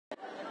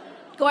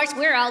course,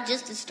 we're all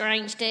just as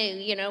strange, too.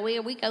 You know,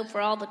 we go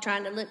for all the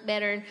trying to look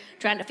better and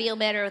trying to feel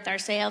better with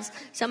ourselves.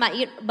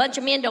 A bunch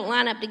of men don't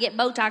line up to get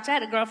Botox. I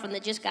had a girlfriend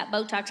that just got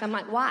Botox. I'm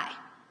like, why?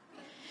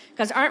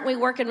 Because aren't we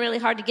working really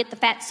hard to get the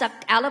fat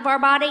sucked out of our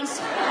bodies?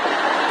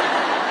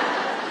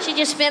 She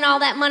just spent all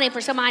that money for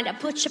somebody to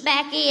push it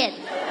back in.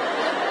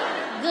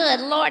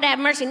 Good Lord have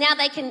mercy. Now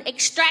they can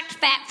extract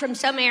fat from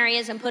some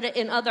areas and put it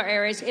in other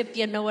areas, if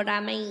you know what I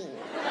mean.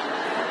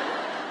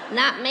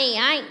 Not me.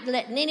 I ain't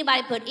letting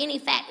anybody put any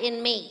fat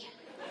in me.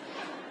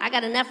 I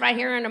got enough right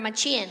here under my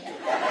chin.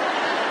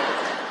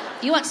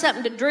 If you want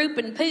something to droop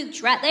and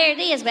pooch, right there it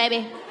is,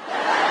 baby.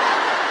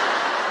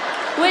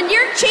 When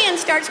your chin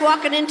starts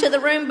walking into the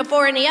room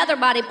before any other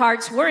body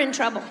parts, we're in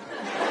trouble.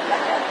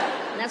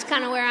 And that's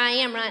kind of where I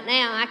am right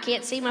now. I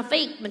can't see my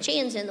feet. My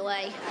chin's in the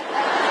way.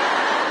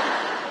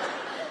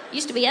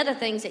 Used to be other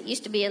things that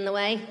used to be in the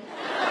way.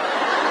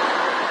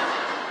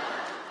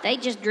 They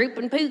just droop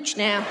and pooch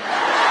now.